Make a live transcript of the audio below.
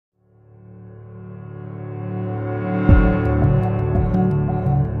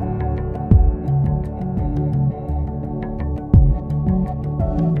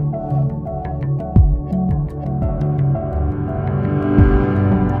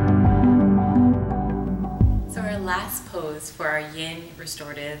Yin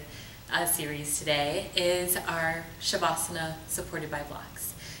Restorative series today is our Shavasana supported by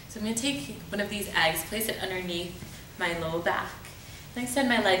blocks. So I'm going to take one of these eggs, place it underneath my low back, and extend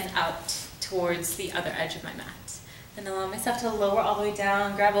my legs out towards the other edge of my mat. And allow myself to lower all the way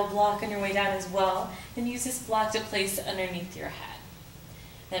down, grab a block on your way down as well, and use this block to place underneath your head.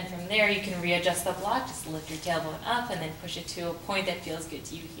 Then from there you can readjust the block, just lift your tailbone up and then push it to a point that feels good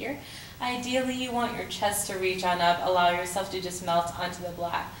to you here. Ideally you want your chest to reach on up, allow yourself to just melt onto the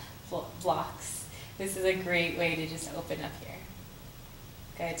blocks. This is a great way to just open up here.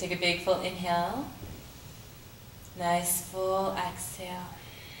 Okay, take a big full inhale, nice full exhale.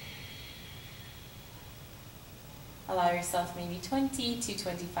 Allow yourself maybe 20 to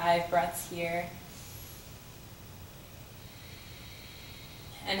 25 breaths here.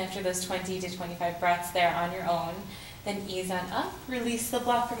 And after those 20 to 25 breaths there on your own, then ease on up, release the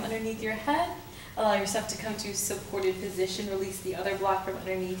block from underneath your head, allow yourself to come to a supported position, release the other block from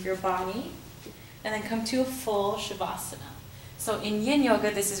underneath your body, and then come to a full Shavasana. So in Yin Yoga,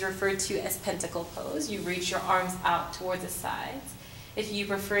 this is referred to as pentacle pose. You reach your arms out towards the sides. If you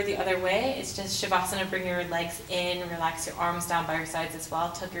prefer the other way, it's just Shavasana, bring your legs in, relax your arms down by your sides as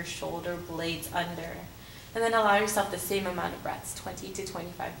well, tuck your shoulder blades under. And then allow yourself the same amount of breaths, 20 to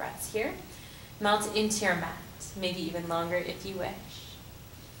 25 breaths here. Melt into your mat, maybe even longer if you wish.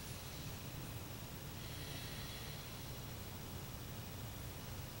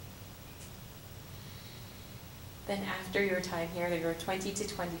 Then after your time here, there are 20 to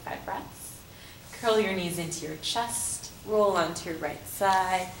 25 breaths. Curl your knees into your chest, roll onto your right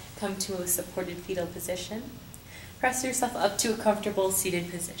side, come to a supported fetal position. Press yourself up to a comfortable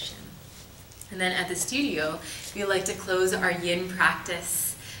seated position. And then at the studio, we like to close our Yin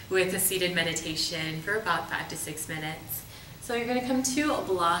practice with a seated meditation for about 5 to 6 minutes. So you're going to come to a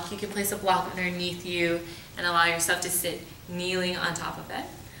block. You can place a block underneath you and allow yourself to sit kneeling on top of it.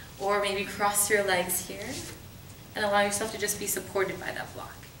 Or maybe cross your legs here and allow yourself to just be supported by that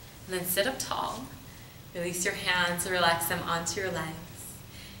block. And then sit up tall, release your hands and relax them onto your legs.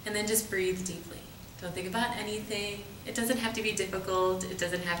 And then just breathe deeply. Don't think about anything. It doesn't have to be difficult. It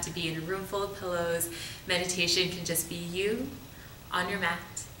doesn't have to be in a room full of pillows. Meditation can just be you on your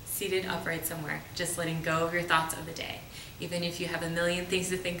mat, seated upright somewhere, just letting go of your thoughts of the day. Even if you have a million things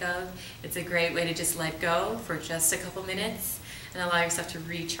to think of, it's a great way to just let go for just a couple minutes and allow yourself to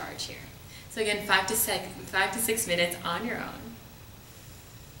recharge here. So again, 5 to 6 minutes on your own.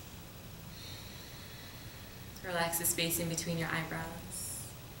 Relax the space in between your eyebrows.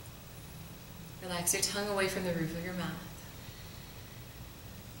 Relax your tongue away from the roof of your mouth.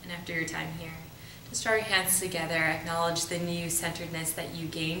 And after your time here, just draw your hands together, acknowledge the new centeredness that you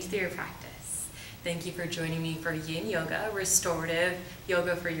gained through your practice. Thank you for joining me for Yin Yoga, restorative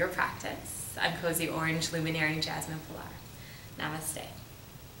yoga for your practice. I'm Cozy Orange Luminary Jasmine Pilar. Namaste.